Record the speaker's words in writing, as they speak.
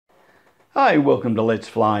Hi, welcome to Let's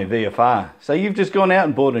Fly VFR. So you've just gone out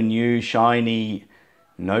and bought a new shiny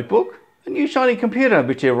notebook, a new shiny computer,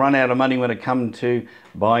 but you run out of money when it comes to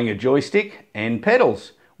buying a joystick and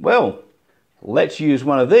pedals. Well, let's use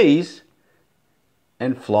one of these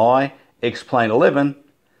and fly X-Plane 11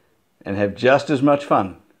 and have just as much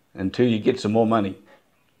fun until you get some more money.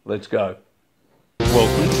 Let's go.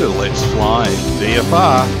 Welcome to Let's Fly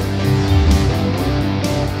VFR.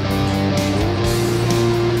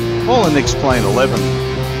 All in X-Plane 11.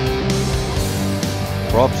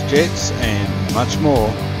 Props, jets and much more.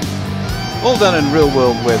 All done in real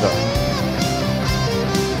world weather.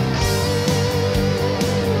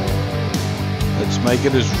 Let's make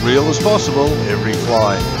it as real as possible every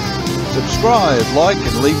fly. Subscribe, like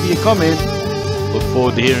and leave me a comment. Look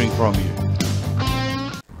forward to hearing from you.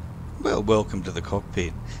 Well, welcome to the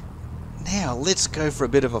cockpit. Now let's go for a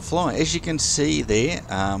bit of a fly. As you can see there,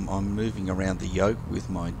 I'm moving around the yoke with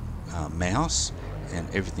my mouse and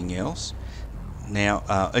everything else.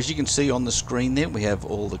 Now as you can see on the screen there, we have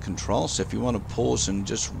all the controls. So if you want to pause and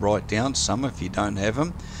just write down some, if you don't have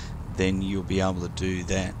them, then you'll be able to do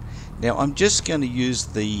that. Now I'm just going to use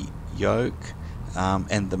the yoke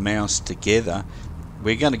and the mouse together.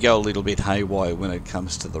 We're going to go a little bit haywire when it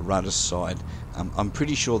comes to the rudder side. I'm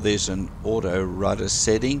pretty sure there's an auto rudder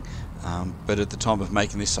setting, but at the time of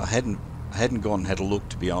making this I hadn't gone and had a look,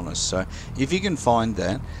 to be honest. So if you can find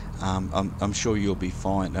that, I'm sure you'll be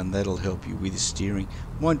fine, and that'll help you with steering.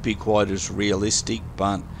 Won't be quite as realistic,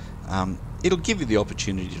 but it'll give you the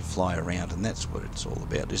opportunity to fly around, and that's what it's all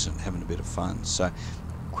about, isn't it? Having a bit of fun. So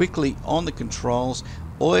quickly on the controls,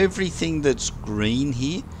 or everything that's green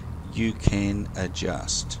here you can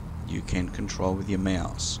adjust. You can control with your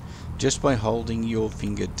mouse just by holding your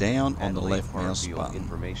finger down on the left mouse button.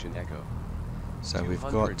 So we've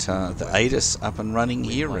got the ATIS up and running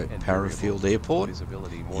here at Parafield Airport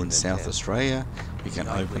in South Australia. We can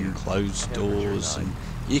open and close doors, and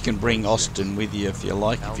you can bring Austin with you if you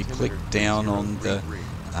like. If you click down on the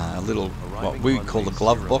little, what we call the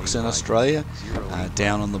glove box in Australia,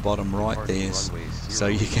 down on the bottom right there, so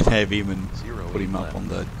you can have him and put him up on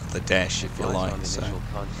the dash if you like.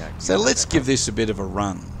 So let's give this a bit of a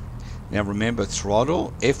run. Now remember,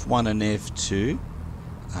 throttle F1 and F2,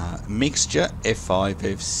 mixture F5,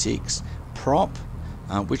 F6, prop,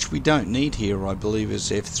 which we don't need here, I believe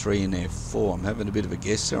is F3 and F4. I'm having a bit of a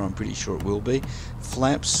guess there, I'm pretty sure it will be.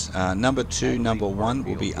 Flaps, number 2, number 1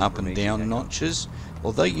 will be up and down notches,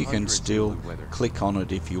 although you can still click on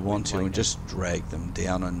it if you want to and just drag them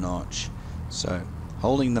down a notch. So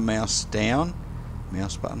holding the mouse down,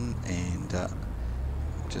 mouse button, and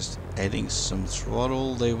just adding some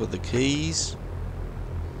throttle there with the keys.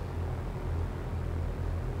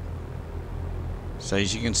 So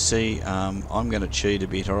as you can see, I'm going to cheat a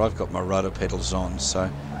bit, or I've got my rudder pedals on. So,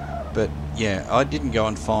 but yeah, I didn't go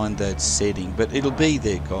and find that setting, but it'll be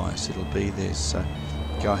there, guys. It'll be there. So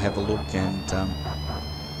go have a look, and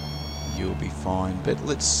you'll be fine. But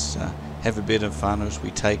let's have a bit of fun as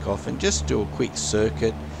we take off and just do a quick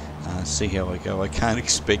circuit. See how I go. I can't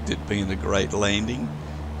expect it being a great landing.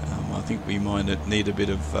 I think we might need a bit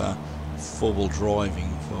of four-wheel driving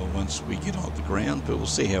for once we get off the ground, but we'll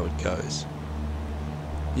see how it goes.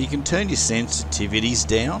 You can turn your sensitivities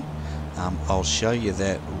down. I'll show you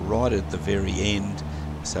that right at the very end,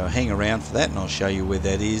 so hang around for that and I'll show you where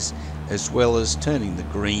that is, as well as turning the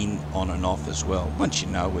green on and off as well. Once you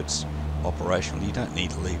know it's operational, you don't need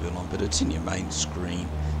to leave it on, but it's in your main screen.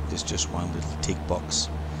 There's just one little tick box.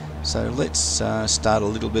 So let's start a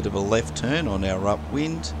little bit of a left turn on our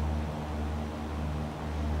upwind.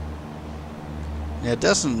 Now,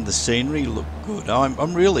 doesn't the scenery look good?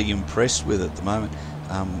 I'm really impressed with it at the moment.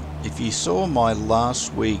 If you saw my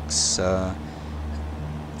last week's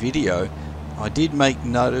video, I did make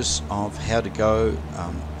notice of how to go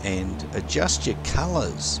and adjust your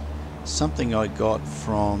colours. Something I got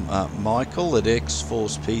from Michael at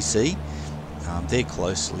X-Force PC. They're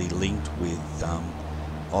closely linked with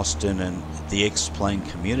Austin and the X-Plane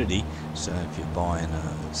community. So if you're buying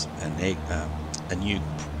a new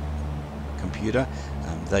computer,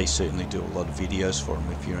 they certainly do a lot of videos for them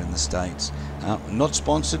if you're in the States. Not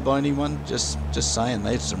sponsored by anyone, just saying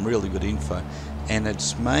they had some really good info, and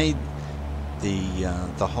it's made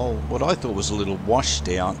the whole, what I thought was a little washed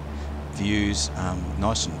out views,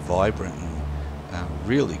 nice and vibrant, and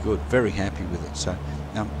really good. Very happy with it. So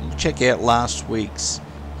check out last week's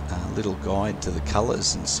little guide to the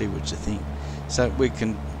colours and see what you think. So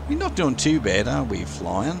we're not doing too bad, are we,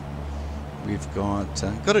 flying? We've got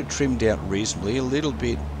it trimmed out reasonably. A little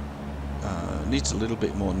bit needs a little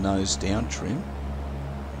bit more nose down trim,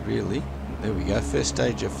 really. There we go. First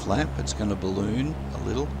stage of flap. It's going to balloon a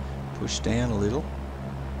little. push down a little.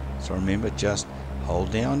 So remember, just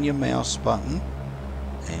hold down your mouse button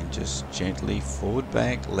and just gently forward,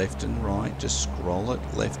 back, left and right. Just scroll it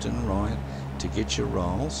left and right to get your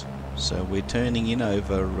rolls. So we're turning in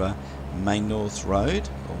over Main North Road,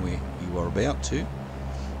 or where you are about to.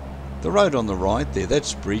 The road on the right there,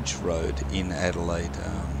 that's Bridge Road in Adelaide.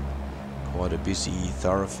 Quite a busy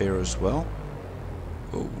thoroughfare as well.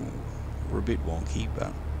 Ooh, we're a bit wonky,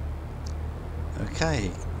 but okay.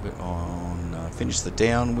 We're on finish the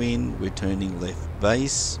downwind. We're turning left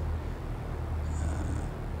base.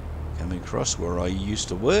 Coming across where I used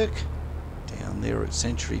to work, down there at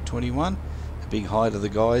Century 21. A big hi to the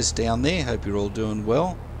guys down there. Hope you're all doing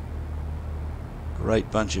well. Great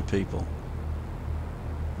bunch of people.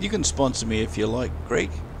 You can sponsor me if you like, Greg.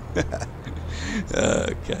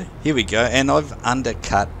 Okay, here we go. And I've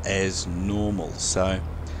undercut as normal, so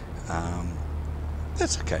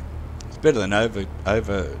that's okay. It's better than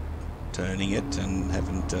overturning it and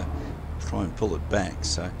having to try and pull it back.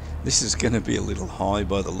 So this is going to be a little high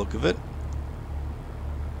by the look of it.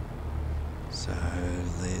 So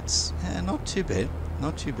let's, not too bad,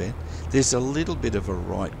 not too bad. There's a little bit of a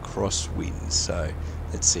right crosswind, so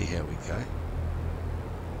let's see how we go.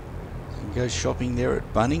 Go shopping there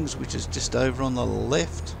at Bunnings, which is just over on the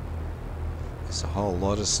left. There's a whole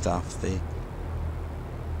lot of stuff there.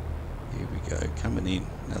 Here we go, coming in.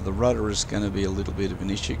 Now the rudder is going to be a little bit of an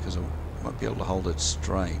issue because I won't be able to hold it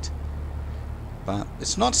straight. But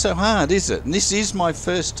it's not so hard, is it? And this is my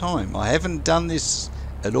first time. I haven't done this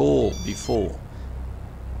at all before.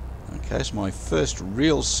 Okay, it's my first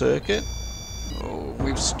real circuit. Oh,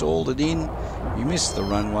 we've stalled it in. We missed the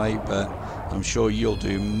runway, but I'm sure you'll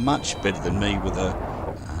do much better than me with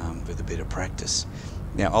a bit of practice.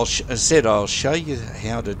 Now, as I said, I'll show you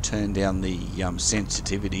how to turn down the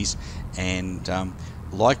sensitivities and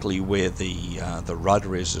likely where the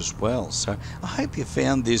rudder is as well. So I hope you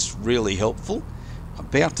found this really helpful. I'm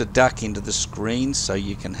about to duck into the screen so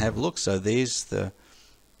you can have a look. So there's the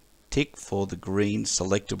tick for the green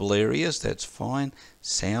selectable areas. That's fine.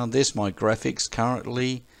 Sound. There's my graphics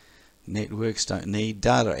currently. Networks don't need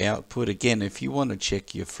data output. Again, if you want to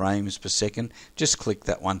check your frames per second, just click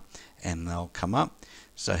that one and they'll come up.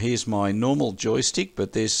 So here's my normal joystick,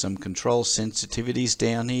 but there's some control sensitivities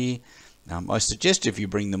down here. I suggest if you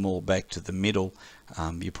bring them all back to the middle,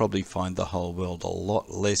 you probably find the whole world a lot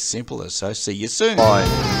less simpler. So see you soon. Bye.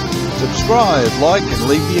 Subscribe, like and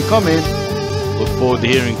leave me a comment. Look forward to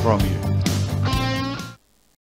hearing from you.